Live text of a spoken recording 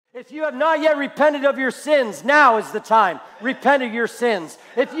If you have not yet repented of your sins, now is the time. Repent of your sins.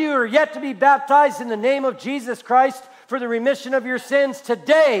 If you are yet to be baptized in the name of Jesus Christ for the remission of your sins,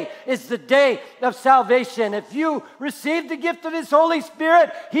 today is the day of salvation. If you receive the gift of His Holy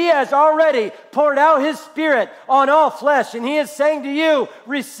Spirit, He has already poured out His Spirit on all flesh. And He is saying to you,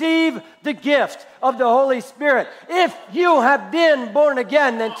 receive the gift of the Holy Spirit. If you have been born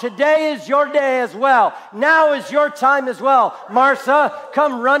again, then today is your day as well. Now is your time as well. Martha,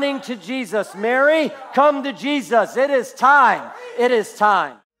 come running to Jesus. Mary, come to Jesus. It is time. It is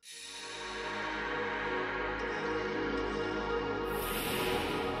time.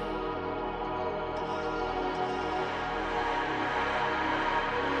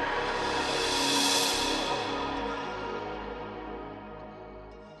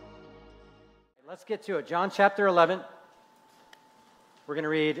 Let's get to it. John chapter 11. We're going to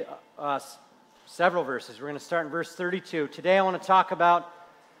read several verses. We're going to start in verse 32. Today I want to talk about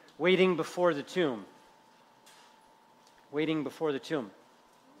waiting before the tomb. Waiting before the tomb.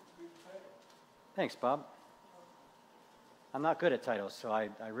 Thanks, Bob. I'm not good at titles, so I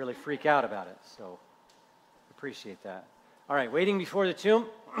really freak out about it. So appreciate that. All right, waiting before the tomb.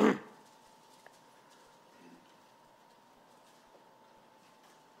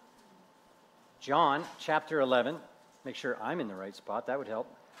 John chapter 11, make sure I'm in the right spot, that would help.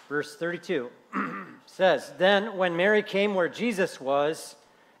 Verse 32 says, Then when Mary came where Jesus was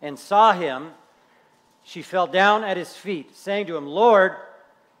and saw Him, she fell down at His feet, saying to Him, Lord,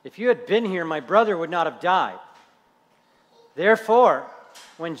 if you had been here, my brother would not have died. Therefore,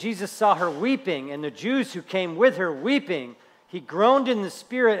 when Jesus saw her weeping, and the Jews who came with her weeping, He groaned in the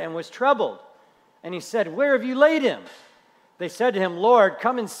spirit and was troubled. And He said, Where have you laid Him? They said to Him, Lord,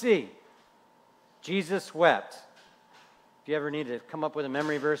 come and see. Jesus wept. If you ever need to come up with a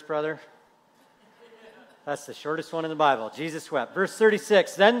memory verse, brother, that's the shortest one in the Bible. Jesus wept. Verse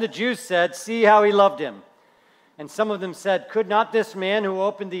 36, Then the Jews said, See how He loved Him. And some of them said, Could not this man who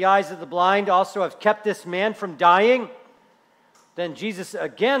opened the eyes of the blind also have kept this man from dying? Then Jesus,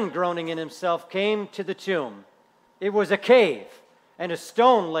 again groaning in Himself, came to the tomb. It was a cave, and a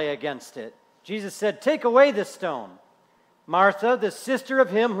stone lay against it. Jesus said, Take away this stone. Martha, the sister of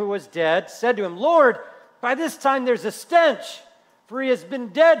him who was dead, said to Him, Lord, by this time there's a stench, for he has been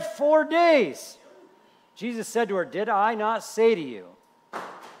dead 4 days. Jesus said to her, Did I not say to you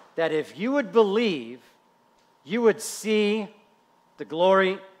that if you would believe, you would see the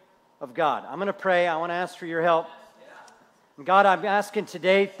glory of God? I'm going to pray. I want to ask for your help. And God, I'm asking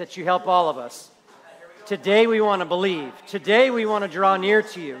today that you help all of us. Today we want to believe. Today we want to draw near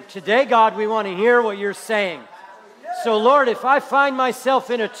to you. Today, God, we want to hear what you're saying. So, Lord, if I find myself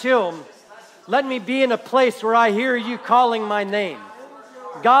in a tomb, let me be in a place where I hear you calling my name.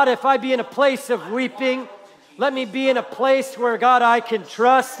 God, if I be in a place of weeping, let me be in a place where, God, I can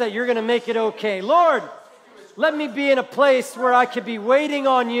trust that you're going to make it okay. Lord, let me be in a place where I could be waiting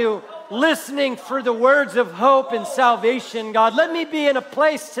on you, listening for the words of hope and salvation. God, let me be in a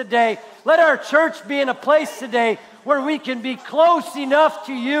place today. Let our church be in a place today where we can be close enough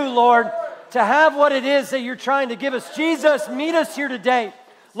to you, Lord, to have what it is that you're trying to give us. Jesus, meet us here today.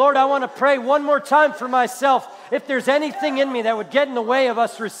 Lord, I want to pray one more time for myself. If there's anything in me that would get in the way of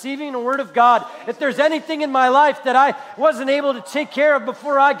us receiving the Word of God, if there's anything in my life that I wasn't able to take care of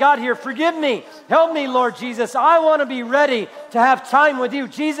before I got here, forgive me. Help me, Lord Jesus. I want to be ready to have time with you.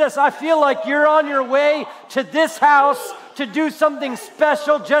 Jesus, I feel like you're on your way to this house to do something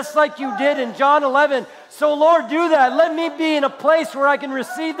special, just like you did in John 11. So, Lord, do that. Let me be in a place where I can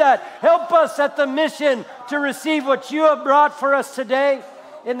receive that. Help us at the mission to receive what you have brought for us today.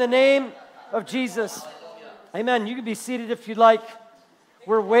 In the name of Jesus. Amen. You can be seated if you'd like.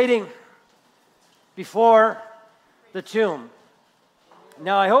 We're waiting before the tomb.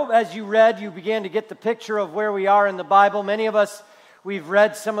 Now, I hope as you read, you began to get the picture of where we are in the Bible. Many of us, we've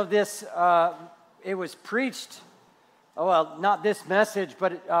read some of this. It was preached, well, not this message,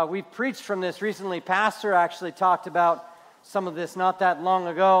 but we've preached from this recently. Pastor actually talked about some of this not that long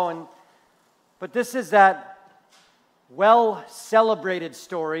ago. But this is that well-celebrated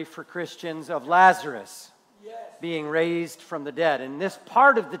story for Christians of Lazarus being raised from the dead. And this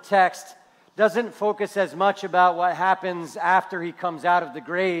part of the text doesn't focus as much about what happens after he comes out of the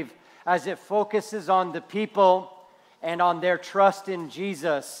grave as it focuses on the people and on their trust in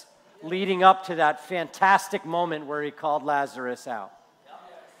Jesus leading up to that fantastic moment where he called Lazarus out.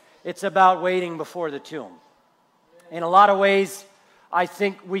 It's about waiting before the tomb. In a lot of ways, I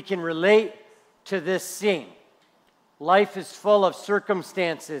think we can relate to this scene. Life is full of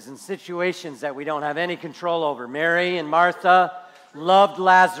circumstances and situations that we don't have any control over. Mary and Martha loved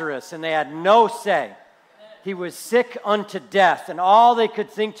Lazarus, and they had no say He was sick unto death, and all they could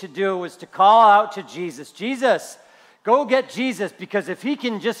think to do was to call out to Jesus. Jesus, go get Jesus, because if he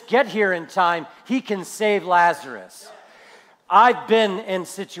can just get here in time, he can save Lazarus. I've been in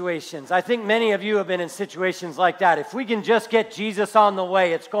situations. I think many of you have been in situations like that. If we can just get Jesus on the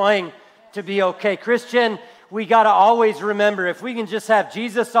way, it's going to be okay. Christian, we got to always remember, if we can just have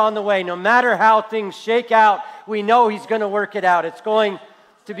Jesus on the way, no matter how things shake out, we know he's going to work it out. It's going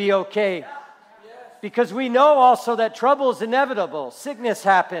to be okay. Because we know also that trouble is inevitable. Sickness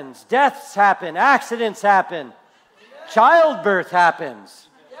happens, deaths happen, accidents happen, childbirth happens.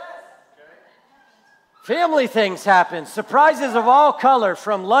 Family things happen. Surprises of all color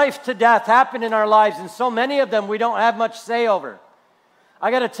from life to death happen in our lives, and so many of them we don't have much say over. I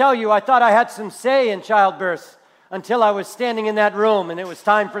got to tell you, I thought I had some say in childbirth until I was standing in that room and it was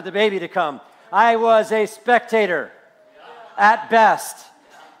time for the baby to come. I was a spectator at best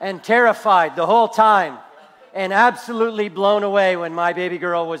and terrified the whole time and absolutely blown away when my baby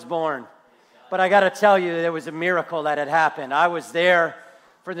girl was born. But I got to tell you, there was a miracle that had happened. I was there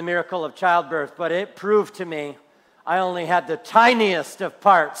for the miracle of childbirth, but it proved to me I only had the tiniest of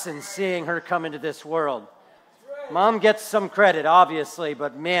parts in seeing her come into this world. Mom gets some credit, obviously,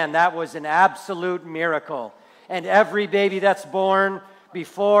 but man, that was an absolute miracle. And every baby that's born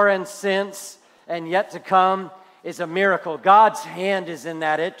before and since and yet to come is a miracle. God's hand is in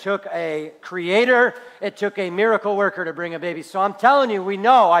that. It took a creator, it took a miracle worker to bring a baby. So I'm telling you, we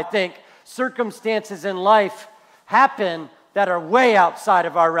know, I think, circumstances in life happen that are way outside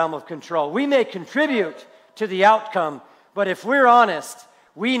of our realm of control. We may contribute to the outcome, but if we're honest,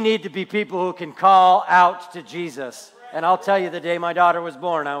 we need to be people who can call out to Jesus. And I'll tell you, the day my daughter was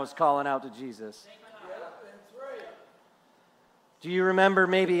born, I was calling out to Jesus. Do you remember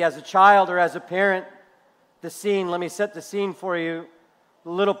maybe as a child or as a parent, the scene? Let me set the scene for you.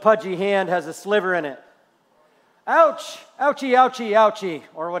 The little pudgy hand has a sliver in it. Ouch, ouchie, ouchie, ouchie,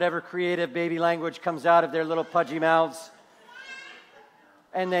 or whatever creative baby language comes out of their little pudgy mouths.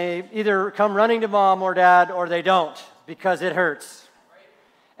 And they either come running to mom or dad, or they don't, because it hurts.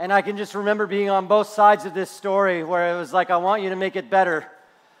 And I can just remember being on both sides of this story where it was like, I want you to make it better.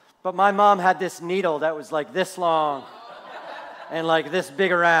 But my mom had this needle that was like this long and like this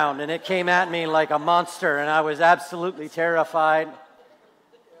big around, and it came at me like a monster, and I was absolutely terrified.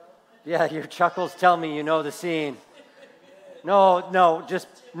 Yeah, your chuckles tell me you know the scene. No, just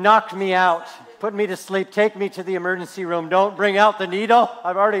knock me out. Put me to sleep. Take me to the emergency room. Don't bring out the needle.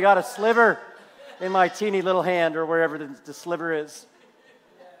 I've already got a sliver in my teeny little hand, or wherever the sliver is.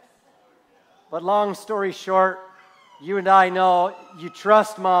 But long story short, you and I know you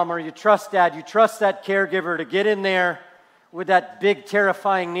trust mom or you trust dad. You trust that caregiver to get in there with that big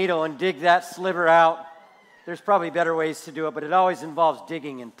terrifying needle and dig that sliver out. There's probably better ways to do it, but it always involves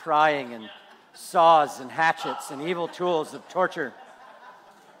digging and prying and saws and hatchets and evil tools of torture.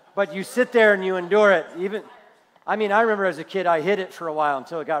 But you sit there and you endure it. I remember as a kid, I hid it for a while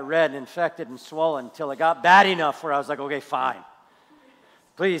until it got red and infected and swollen, until it got bad enough where I was like, okay, fine.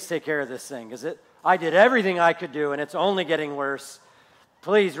 Please take care of this thing, because I did everything I could do, and it's only getting worse.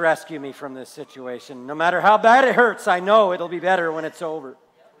 Please rescue me from this situation. No matter how bad it hurts, I know it'll be better when it's over.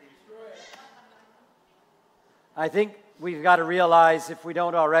 I think we've got to realize, if we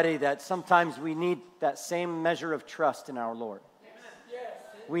don't already, that sometimes we need that same measure of trust in our Lord.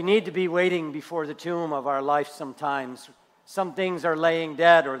 We need to be waiting before the tomb of our life sometimes. Some things are laying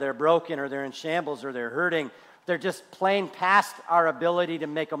dead, or they're broken, or they're in shambles, or they're hurting. They're just plain past our ability to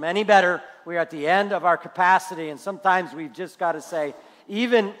make them any better. We're at the end of our capacity, and sometimes we've just got to say,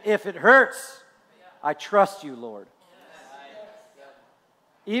 even if it hurts, I trust you, Lord.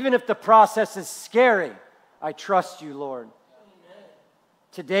 Even if the process is scary, I trust you, Lord.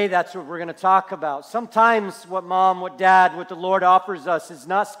 Today, that's what we're going to talk about. Sometimes what mom, what dad, what the Lord offers us is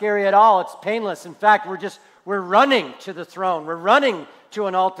not scary at all. It's painless. In fact, we're running to the throne. We're running to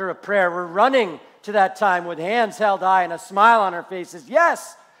an altar of prayer. We're running to that time with hands held high and a smile on our faces.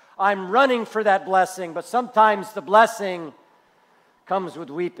 Yes, I'm running for that blessing, but sometimes the blessing comes with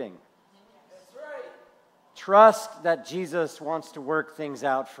weeping. That's right. Trust that Jesus wants to work things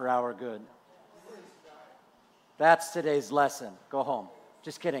out for our good. That's today's lesson. Go home.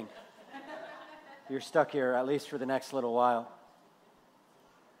 Just kidding. You're stuck here, at least for the next little while.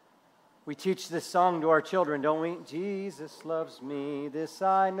 We teach this song to our children, don't we? Jesus loves me, this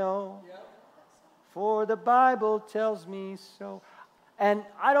I know, for the Bible tells me so. And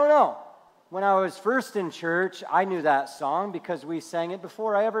I don't know. When I was first in church, I knew that song because we sang it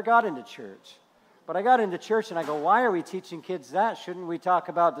before I ever got into church. But I got into church and I go, why are we teaching kids that? Shouldn't we talk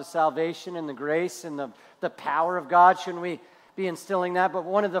about the salvation and the grace and the power of God? Shouldn't we be instilling that, but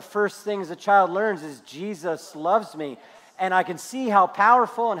one of the first things a child learns is Jesus loves me. And I can see how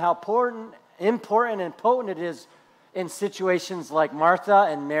powerful and how important and potent it is in situations like Martha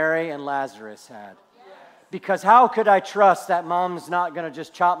and Mary and Lazarus had. Because how could I trust that mom's not going to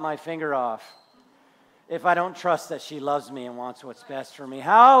just chop my finger off if I don't trust that she loves me and wants what's best for me?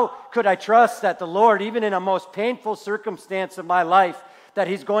 How could I trust that the Lord, even in a most painful circumstance of my life, that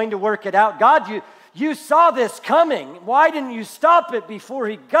He's going to work it out? God, you saw this coming. Why didn't you stop it before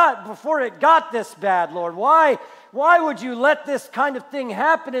it got this bad, Lord? Why would you let this kind of thing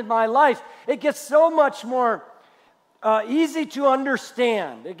happen in my life? It gets so much more easy to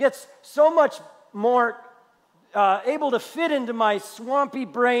understand. It gets so much more able to fit into my swampy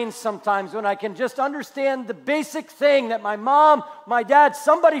brain sometimes when I can just understand the basic thing that my mom, my dad,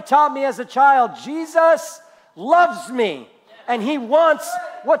 somebody taught me as a child. Jesus loves me, and He wants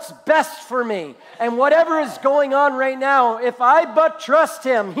what's best for me. And whatever is going on right now, if I but trust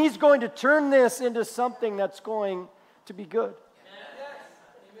Him, He's going to turn this into something that's going to be good.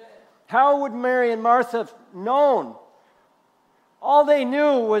 How would Mary and Martha have known? All they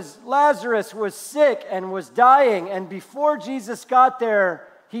knew was Lazarus was sick and was dying, and before Jesus got there,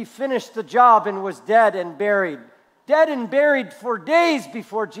 he finished the job and was dead and buried. Dead and buried for days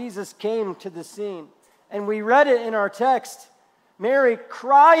before Jesus came to the scene. And we read it in our text. Mary,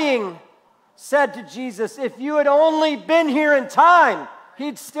 crying, said to Jesus, if you had only been here in time,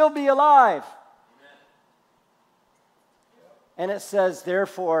 he'd still be alive. And it says,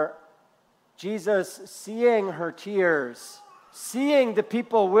 therefore, Jesus, seeing her tears, seeing the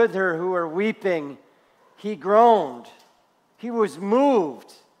people with her who were weeping, he groaned. He was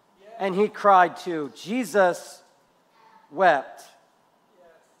moved, and he cried too. Jesus wept.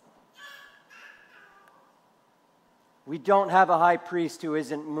 We don't have a high priest who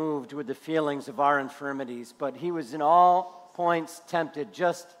isn't moved with the feelings of our infirmities, but he was in all points tempted,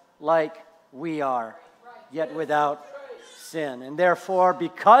 just like we are, yet without sin. And therefore,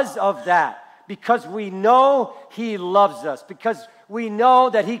 because of that, because we know he loves us, because we know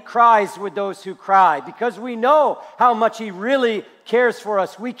that he cries with those who cry, because we know how much he really cares for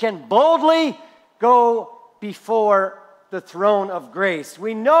us, we can boldly go before the throne of grace.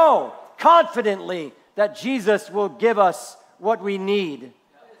 We know confidently that Jesus will give us what we need,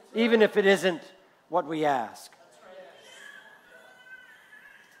 even if it isn't what we ask.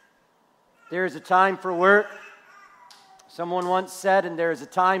 There is a time for work, someone once said, and there is a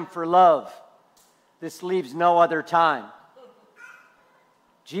time for love. This leaves no other time.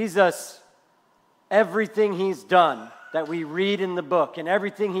 Jesus, everything he's done that we read in the book and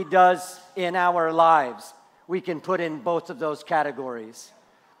everything he does in our lives, we can put in both of those categories.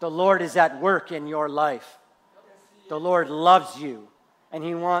 The Lord is at work in your life. The Lord loves you, and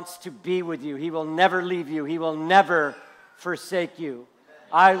he wants to be with you. He will never leave you. He will never forsake you.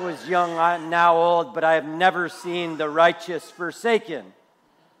 I was young, I'm now old, but I have never seen the righteous forsaken.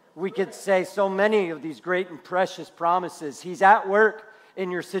 We could say so many of these great and precious promises. He's at work in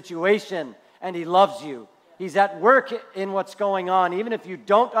your situation, and he loves you. He's at work in what's going on, even if you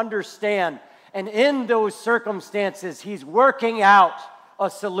don't understand. And in those circumstances, he's working out a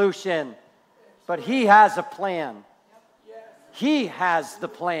solution. But he has a plan. He has the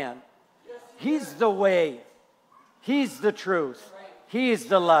plan. He's the way. He's the truth. He's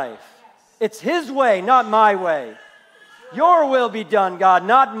the life. It's his way, not my way. Your will be done, God,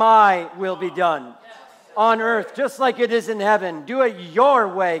 not my will be done on earth, just like it is in heaven. Do it your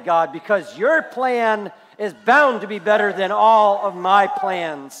way, God, because your plan is bound to be better than all of my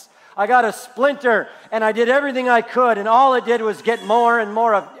plans. I got a splinter, and I did everything I could, and all it did was get more and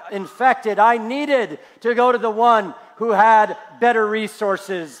more infected. I needed to go to the one who had better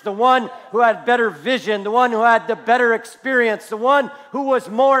resources, the one who had better vision, the one who had the better experience, the one who was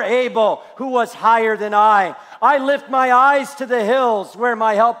more able, who was higher than I. I lift my eyes to the hills where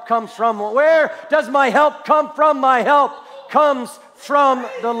my help comes from. Where does my help come from? My help comes from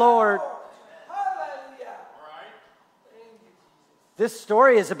the Lord. This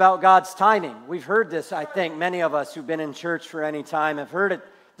story is about God's timing. We've heard this, I think, many of us who've been in church for any time have heard it.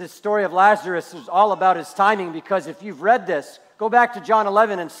 This story of Lazarus is all about his timing, because if you've read this, go back to John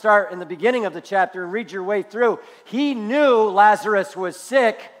 11 and start in the beginning of the chapter and read your way through. He knew Lazarus was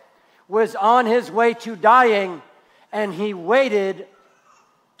sick, was on his way to dying, and he waited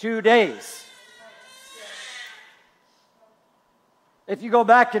 2 days. If you go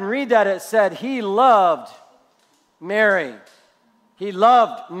back and read that, it said he loved Mary. He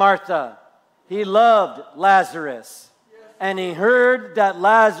loved Martha. He loved Lazarus. And he heard that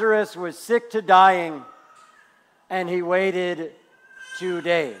Lazarus was sick to dying, and he waited 2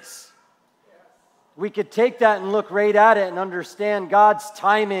 days. we could take that and look right at it and understand God's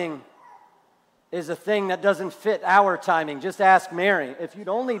timing is a thing that doesn't fit our timing. Just ask Mary. If you'd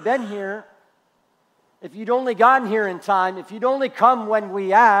only been here, if you'd only gotten here in time, if you'd only come when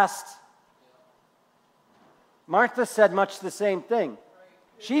we asked. Martha said much the same thing.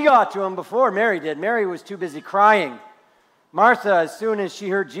 She got to him before Mary did. Mary was too busy crying. Martha, as soon as she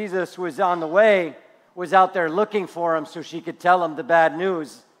heard Jesus was on the way, was out there looking for him so she could tell him the bad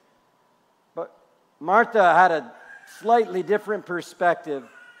news. But Martha had a slightly different perspective.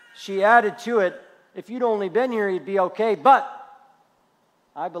 She added to it, if you'd only been here, you'd be okay. But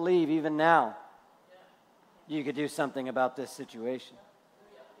I believe even now, you could do something about this situation.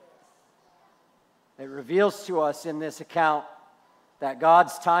 It reveals to us in this account that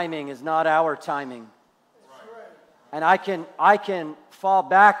God's timing is not our timing. And I can fall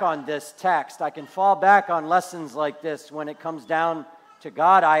back on this text. I can fall back on lessons like this when it comes down to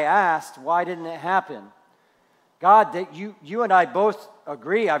God. I asked, why didn't it happen? God, that you and I both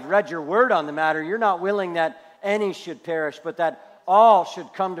agree. I've read your word on the matter. You're not willing that any should perish, but that all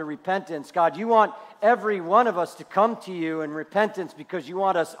should come to repentance. God, you want every one of us to come to you in repentance because you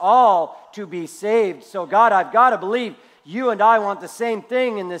want us all to be saved. So God, I've got to believe you and I want the same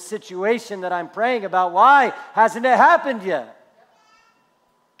thing in this situation that I'm praying about. Why hasn't it happened yet?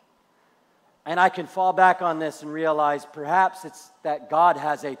 And I can fall back on this and realize perhaps it's that God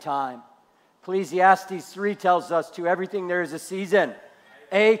has a time. Ecclesiastes 3 tells us to everything there is a season,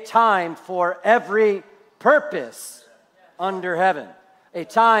 a time for every purpose under heaven, a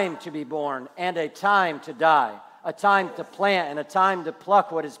time to be born and a time to die, a time to plant and a time to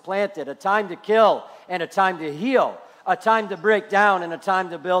pluck what is planted, a time to kill and a time to heal, a time to break down and a time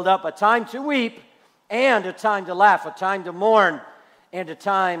to build up, a time to weep and a time to laugh, a time to mourn and a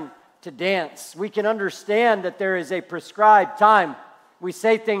time to dance. We can understand that there is a prescribed time. We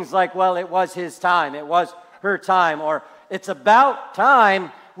say things like, well, it was his time, it was her time, or it's about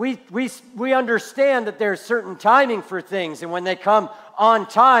time. We understand that there's certain timing for things, and when they come on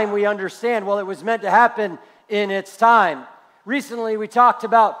time, we understand, well, it was meant to happen in its time. Recently, we talked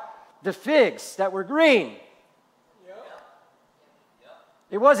about the figs that were green.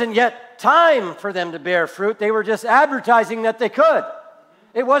 It wasn't yet time for them to bear fruit. They were just advertising that they could.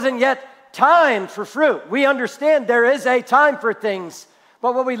 It wasn't yet time for fruit. We understand there is a time for things.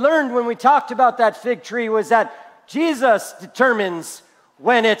 But what we learned when we talked about that fig tree was that Jesus determines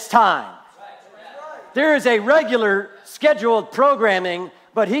when it's time. There is a regular scheduled programming,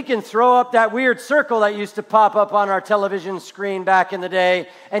 but he can throw up that weird circle that used to pop up on our television screen back in the day,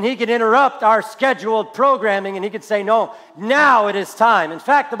 and he can interrupt our scheduled programming, and he could say, no, now it is time. In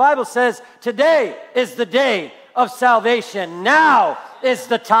fact, the Bible says today is the day of salvation. Now is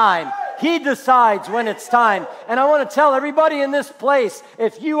the time. He decides when it's time. And I want to tell everybody in this place,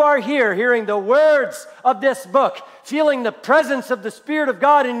 if you are here hearing the words of this book, feeling the presence of the Spirit of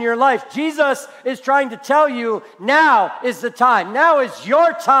God in your life, Jesus is trying to tell you, now is the time. Now is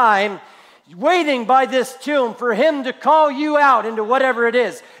your time, waiting by this tomb for him to call you out into whatever it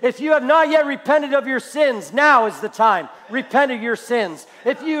is. If you have not yet repented of your sins, now is the time. Repent of your sins.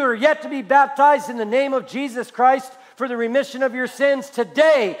 If you are yet to be baptized in the name of Jesus Christ for the remission of your sins,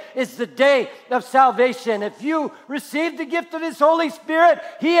 today is the day of salvation. If you receive the gift of his Holy Spirit,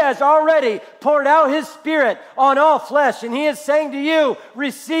 he has already poured out his Spirit on all flesh, and he is saying to you,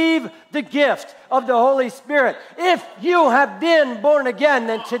 receive the gift of the Holy Spirit. If you have been born again,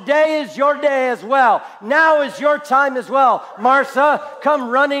 then today is your day as well. Now is your time as well. Martha, come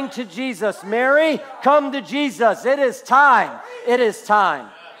running to Jesus. Mary, come to Jesus. It is time. It is time.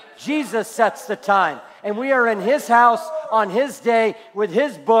 Jesus sets the time. And we are in his house on his day with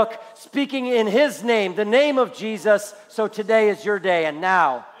his book, speaking in his name, the name of Jesus. So today is your day, and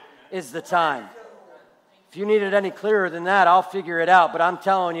now is the time. If you need it any clearer than that, I'll figure it out. But I'm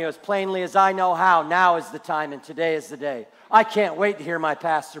telling you as plainly as I know how, now is the time and today is the day. I can't wait to hear my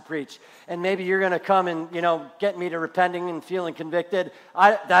pastor preach. And maybe you're going to come and, get me to repenting and feeling convicted.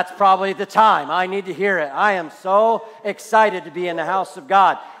 That's probably the time. I need to hear it. I am so excited to be in the house of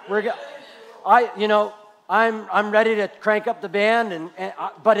God. I'm ready to crank up the band,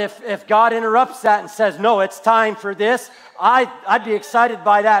 but if God interrupts that and says, no, it's time for this, I'd be excited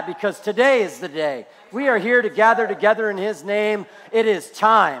by that, because today is the day. We are here to gather together in his name. It is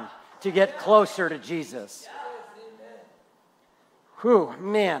time to get closer to Jesus. Whew,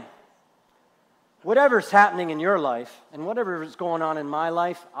 man. Whatever's happening in your life and whatever is going on in my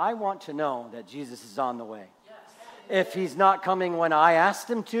life, I want to know that Jesus is on the way. If he's not coming when I asked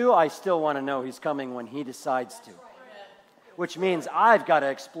him to, I still want to know he's coming when he decides to. Which means I've got to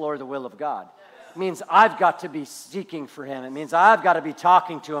explore the will of God. It means I've got to be seeking for him. It means I've got to be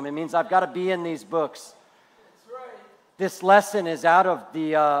talking to him. It means I've got to be in these books. This lesson is out of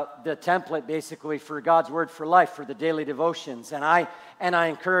the template, basically, for God's Word for Life, for the daily devotions. And I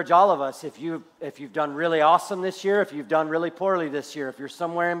encourage all of us, if you've done really awesome this year, if you've done really poorly this year, if you're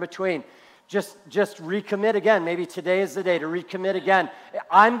somewhere in between, just recommit again. Maybe today is the day to recommit again.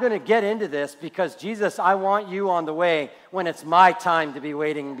 I'm going to get into this because, Jesus, I want you on the way when it's my time to be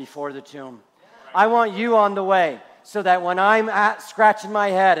waiting before the tomb. I want you on the way, so that when I'm scratching my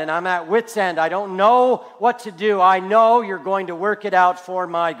head and I'm at wit's end, I don't know what to do. I know you're going to work it out for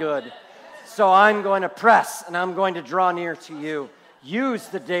my good. So I'm going to press and I'm going to draw near to you. Use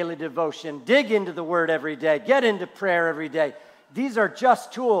the daily devotion. Dig into the Word every day. Get into prayer every day. These are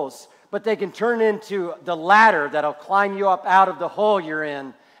just tools, but they can turn into the ladder that'll climb you up out of the hole you're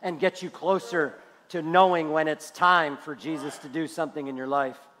in and get you closer to knowing when it's time for Jesus to do something in your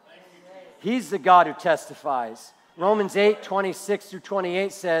life. He's the God who testifies. Romans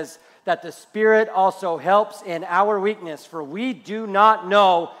 8:26-28 says that the Spirit also helps in our weakness, for we do not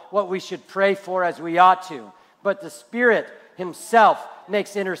know what we should pray for as we ought to. But the Spirit himself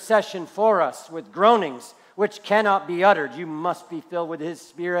makes intercession for us with groanings which cannot be uttered. You must be filled with his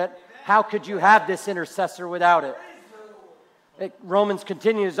Spirit. How could you have this intercessor without it? Romans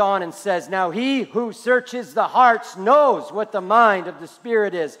continues on and says, now he who searches the hearts knows what the mind of the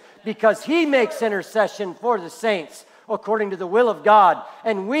Spirit is, because he makes intercession for the saints according to the will of God.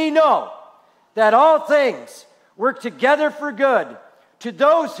 And we know that all things work together for good to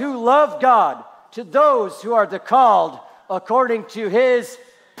those who love God, to those who are the called according to his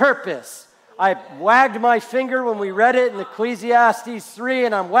purpose. I wagged my finger when we read it in Ecclesiastes 3,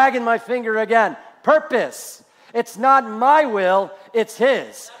 and I'm wagging my finger again. Purpose. It's not my will, it's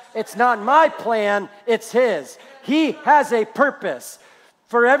his. It's not my plan, it's his. He has a purpose.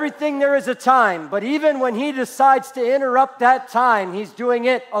 For everything there is a time, but even when he decides to interrupt that time, he's doing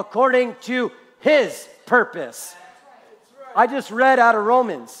it according to his purpose. I just read out of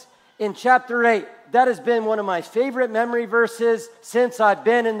Romans in chapter 8. That has been one of my favorite memory verses since I've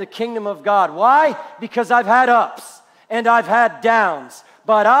been in the kingdom of God. Why? Because I've had ups and I've had downs.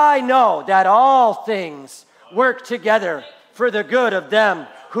 But I know that all things work together for the good of them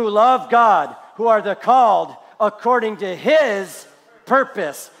who love God, who are the called according to his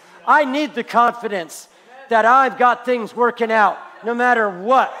purpose. I need the confidence that I've got things working out no matter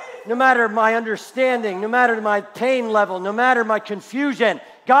what, no matter my understanding, no matter my pain level, no matter my confusion.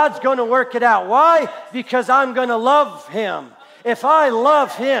 God's going to work it out. Why? Because I'm going to love him. If I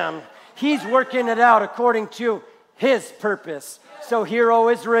love him, he's working it out according to his purpose. So hear, O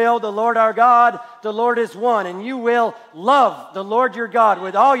Israel, the Lord our God, the Lord is one, and you will love the Lord your God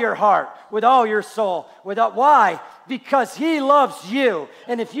with all your heart, with all your soul. Why? Because he loves you.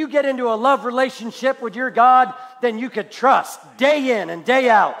 And if you get into a love relationship with your God, then you could trust day in and day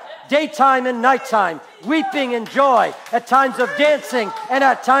out, daytime and nighttime, weeping and joy, at times of dancing and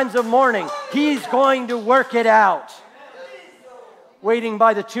at times of mourning. He's going to work it out. Waiting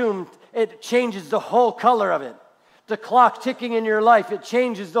by the tomb, it changes the whole color of it. The clock ticking in your life, it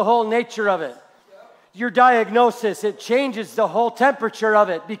changes the whole nature of it. Your diagnosis, it changes the whole temperature of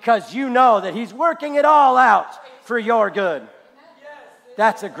it, because you know that he's working it all out for your good.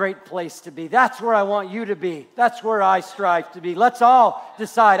 That's a great place to be. That's where I want you to be. That's where I strive to be. Let's all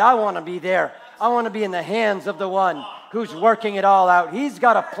decide, I want to be there. I want to be in the hands of the one who's working it all out. He's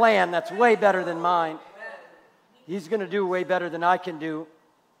got a plan that's way better than mine. He's going to do way better than I can do.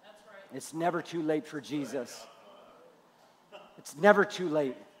 It's never too late for Jesus. It's never too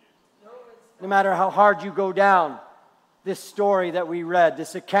late. No matter how hard you go down, this story that we read,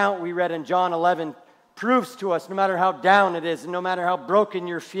 this account we read in John 11, proves to us, no matter how down it is and no matter how broken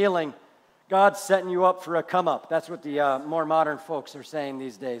you're feeling, God's setting you up for a come up. That's what the more modern folks are saying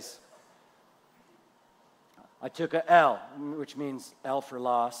these days. I took a L, which means L for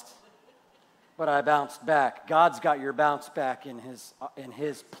lost, but I bounced back. God's got your bounce back in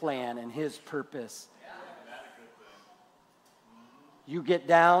his plan and his purpose. You get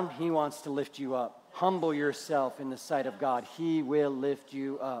down, he wants to lift you up. Humble yourself in the sight of God. He will lift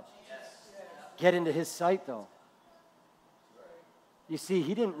you up. Get into his sight, though. You see,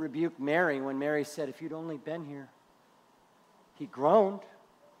 he didn't rebuke Mary when Mary said, if you'd only been here. He groaned,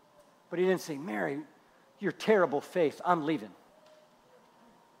 but he didn't say, Mary, your terrible faith, I'm leaving.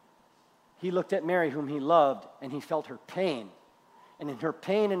 He looked at Mary, whom he loved, and he felt her pain. And in her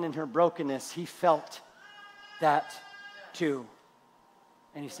pain and in her brokenness, he felt that too.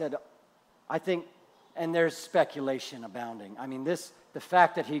 And he said, I think, and there's speculation abounding. I mean, the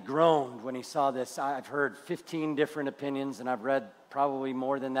fact that he groaned when he saw this, I've heard 15 different opinions, and I've read probably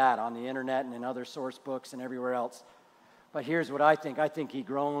more than that on the internet and in other source books and everywhere else. But here's what I think. I think he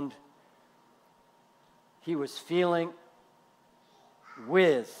groaned. He was feeling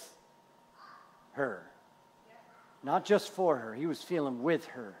with her. Not just for her. He was feeling with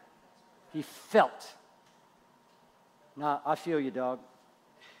her. He felt. Now, I feel you, dog.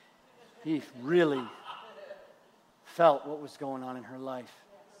 He really felt what was going on in her life.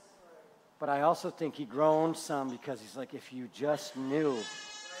 But I also think he groaned some because he's like, if you just knew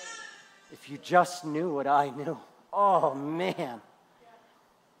what I knew. Oh, man.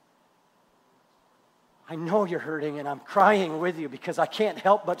 I know you're hurting and I'm crying with you because I can't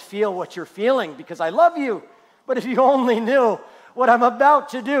help but feel what you're feeling because I love you. But if you only knew what I'm about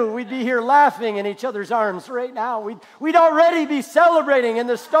to do, we'd be here laughing in each other's arms right now. We'd already be celebrating and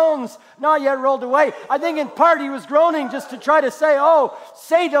the stones not yet rolled away. I think in part he was groaning just to try to say, oh,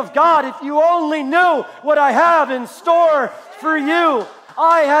 saint of God, if you only knew what I have in store for you.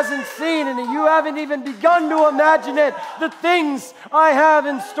 Eye hasn't seen and you haven't even begun to imagine it. The things I have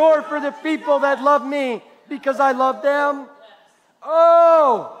in store for the people that love me because I love them.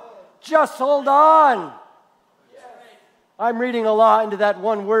 Oh, just hold on. I'm reading a lot into that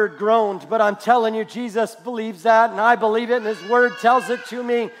one word, groaned, but I'm telling you, Jesus believes that, and I believe it, and His Word tells it to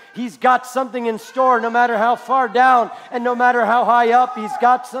me. He's got something in store, no matter how far down and no matter how high up, He's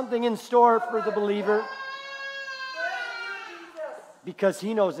got something in store for the believer. Because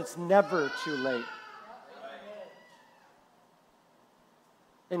He knows it's never too late.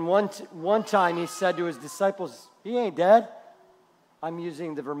 And one time He said to His disciples, He ain't dead. I'm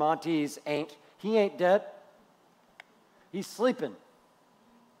using the Vermontese ain't. He ain't dead. He's sleeping.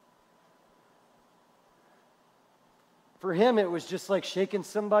 For Him, it was just like shaking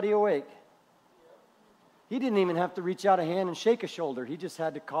somebody awake. He didn't even have to reach out a hand and shake a shoulder. He just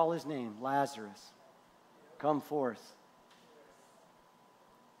had to call his name, Lazarus. Come forth.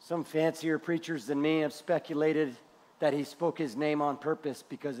 Some fancier preachers than me have speculated that He spoke His name on purpose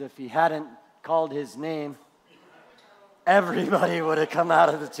because if He hadn't called His name, everybody would have come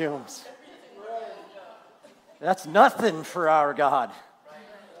out of the tombs. That's nothing for our God.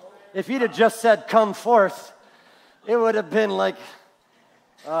 If He'd have just said, come forth, it would have been like,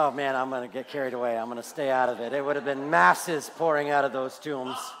 oh man, I'm going to get carried away. I'm going to stay out of it. It would have been masses pouring out of those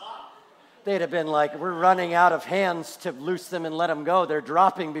tombs. They'd have been like, we're running out of hands to loose them and let them go. They're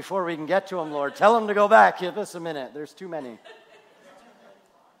dropping before we can get to them, Lord. Tell them to go back. Give us a minute. There's too many.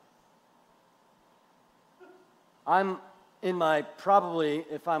 I'm in my, probably,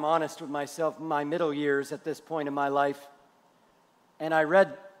 if I'm honest with myself, my middle years at this point in my life. And I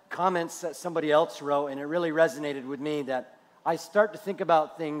read comments that somebody else wrote, and it really resonated with me that I start to think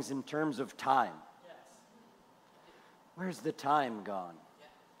about things in terms of time. Where's the time gone?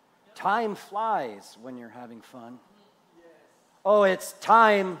 Time flies when you're having fun. Oh, it's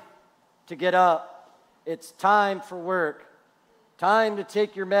time to get up. It's time for work. Time to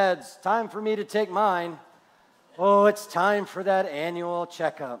take your meds. Time for me to take mine. Oh, it's time for that annual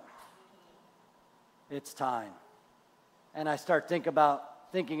checkup. It's time. And I start thinking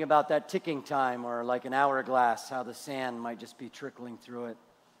about that ticking time or like an hourglass, how the sand might just be trickling through it.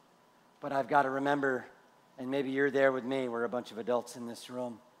 But I've got to remember, and maybe you're there with me, we're a bunch of adults in this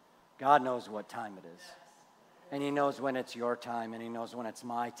room. God knows what time it is. And He knows when it's your time, and He knows when it's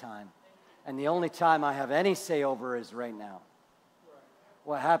my time. And the only time I have any say over is right now.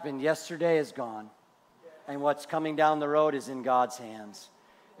 What happened yesterday is gone. And what's coming down the road is in God's hands.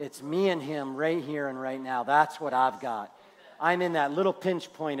 It's me and Him right here and right now. That's what I've got. I'm in that little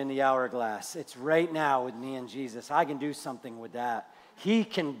pinch point in the hourglass. It's right now with me and Jesus. I can do something with that. He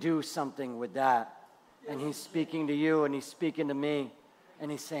can do something with that. And He's speaking to you and He's speaking to me. And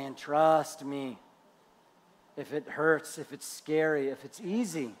He's saying, trust me. If it hurts, if it's scary, if it's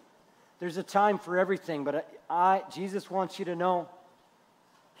easy. There's a time for everything. But Jesus wants you to know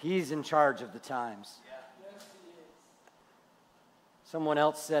He's in charge of the times. Someone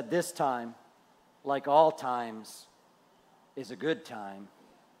else said, this time, like all times, is a good time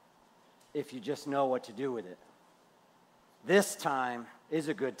if you just know what to do with it. This time is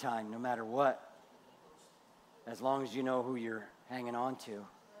a good time no matter what, as long as you know who you're hanging on to,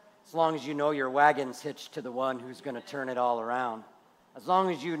 as long as you know your wagon's hitched to the one who's going to turn it all around, as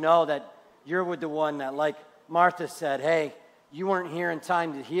long as you know that you're with the one that, like Martha said, hey, you weren't here in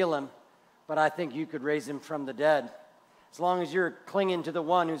time to heal him, but I think you could raise him from the dead. As long as you're clinging to the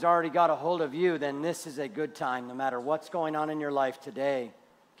one who's already got a hold of you, then this is a good time. No matter what's going on in your life today,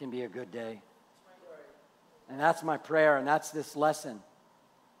 can be a good day. And that's my prayer, and that's this lesson.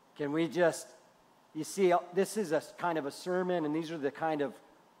 Can we just, you see, this is a kind of a sermon, and these are the kind of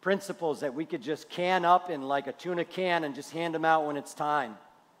principles that we could just can up in like a tuna can and just hand them out when it's time.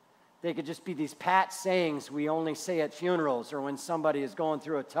 They could just be these pat sayings we only say at funerals or when somebody is going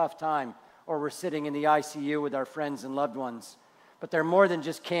through a tough time or we're sitting in the ICU with our friends and loved ones. But they're more than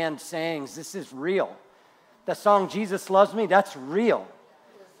just canned sayings. This is real. The song, Jesus Loves Me, that's real.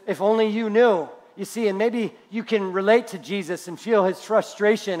 If only you knew. You see, and maybe you can relate to Jesus and feel his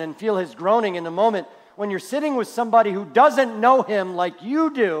frustration and feel his groaning in the moment when you're sitting with somebody who doesn't know him like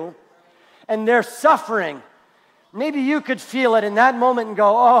you do and they're suffering. Maybe you could feel it in that moment and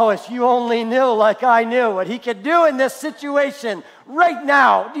go, oh, if you only knew like I knew what he could do in this situation right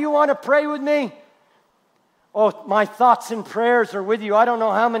now. Do you want to pray with me? Oh, my thoughts and prayers are with you. I don't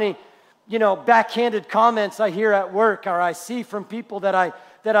know how many, backhanded comments I hear at work or I see from people that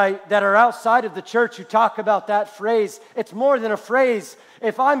are outside of the church who talk about that phrase. It's more than a phrase.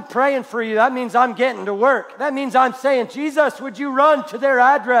 If I'm praying for you, that means I'm getting to work. That means I'm saying, Jesus, would you run to their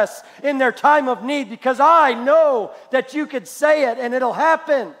address in their time of need? Because I know that you could say it and it'll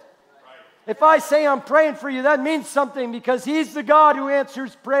happen. If I say I'm praying for you, that means something because he's the God who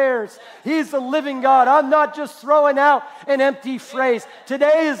answers prayers. He's the living God. I'm not just throwing out an empty phrase.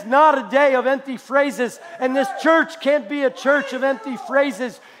 Today is not a day of empty phrases, and this church can't be a church of empty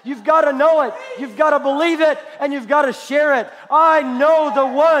phrases. You've got to know it, you've got to believe it, and you've got to share it. I know the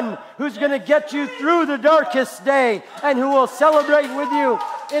one who's going to get you through the darkest day and who will celebrate with you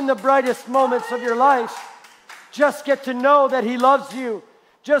in the brightest moments of your life. Just get to know that he loves you.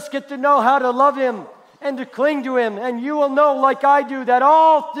 Just get to know how to love him and to cling to him. And you will know, like I do, that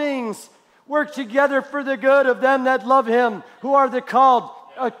all things work together for the good of them that love him, who are the called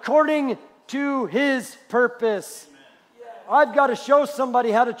according to his purpose. I've got to show somebody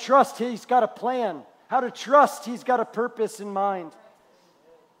how to trust he's got a plan, how to trust he's got a purpose in mind.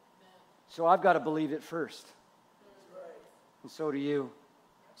 So I've got to believe it first. And so do you.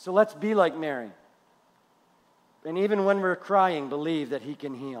 So let's be like Mary. And even when we're crying, believe that he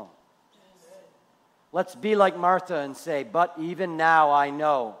can heal. Let's be like Martha and say, but even now I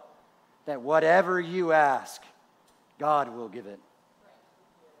know that whatever you ask, God will give it.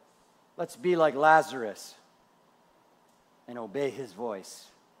 Let's be like Lazarus and obey his voice.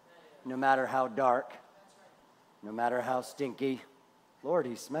 No matter how dark, no matter how stinky, Lord,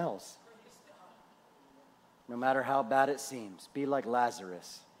 he smells. No matter how bad it seems, be like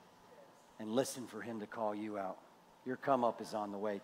Lazarus and listen for him to call you out. Your come up is on the way.